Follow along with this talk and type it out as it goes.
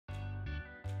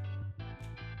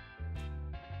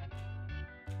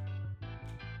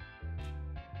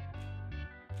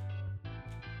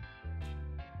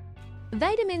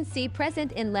Vitamin C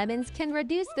present in lemons can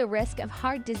reduce the risk of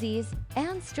heart disease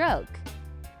and stroke.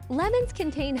 Lemons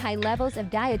contain high levels of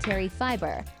dietary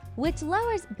fiber, which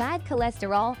lowers bad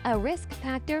cholesterol, a risk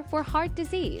factor for heart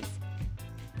disease.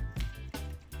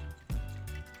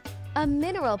 A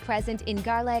mineral present in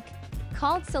garlic,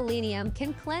 called selenium,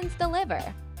 can cleanse the liver.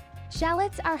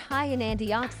 Shallots are high in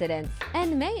antioxidants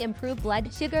and may improve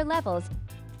blood sugar levels.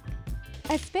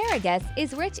 Asparagus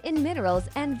is rich in minerals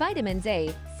and vitamins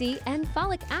A, C, and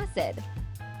folic acid.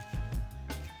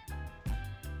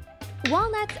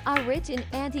 Walnuts are rich in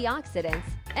antioxidants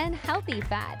and healthy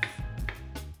fats.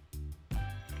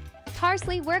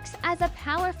 Parsley works as a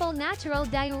powerful natural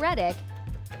diuretic.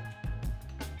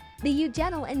 The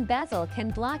eugenol in basil can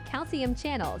block calcium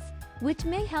channels, which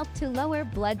may help to lower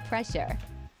blood pressure.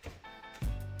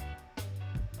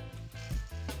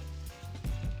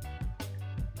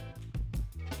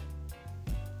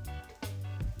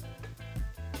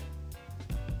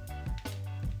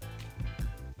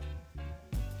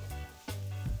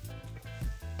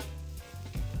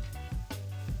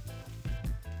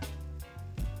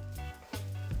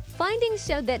 Findings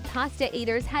showed that pasta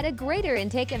eaters had a greater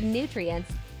intake of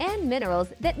nutrients and minerals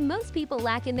that most people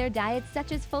lack in their diets,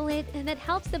 such as folate, and that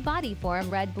helps the body form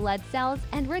red blood cells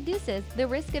and reduces the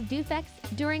risk of defects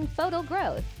during fetal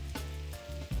growth.